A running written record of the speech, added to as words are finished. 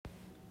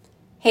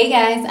Hey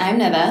guys, I'm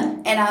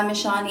Nada. And I'm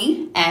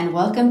Ishani. And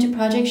welcome to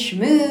Project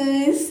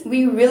Schmooze.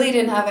 We really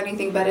didn't have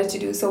anything better to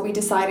do, so we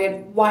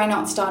decided, why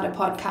not start a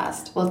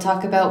podcast? We'll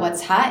talk about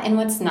what's hot and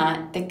what's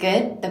not, the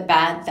good, the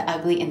bad, the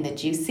ugly, and the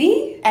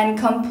juicy. And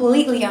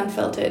completely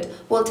unfiltered.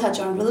 We'll touch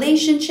on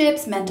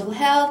relationships, mental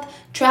health,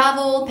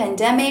 travel,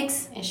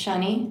 pandemics.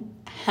 Ishani,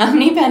 how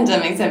many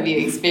pandemics have you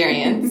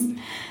experienced?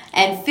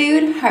 And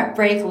food,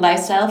 heartbreak,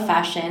 lifestyle,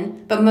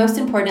 fashion, but most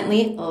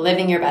importantly,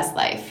 living your best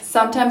life.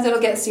 Sometimes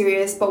it'll get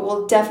serious, but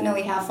we'll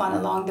definitely have fun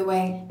along the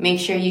way. Make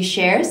sure you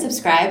share,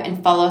 subscribe,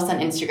 and follow us on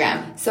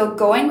Instagram. So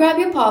go and grab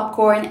your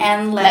popcorn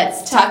and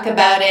let's talk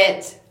about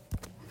it.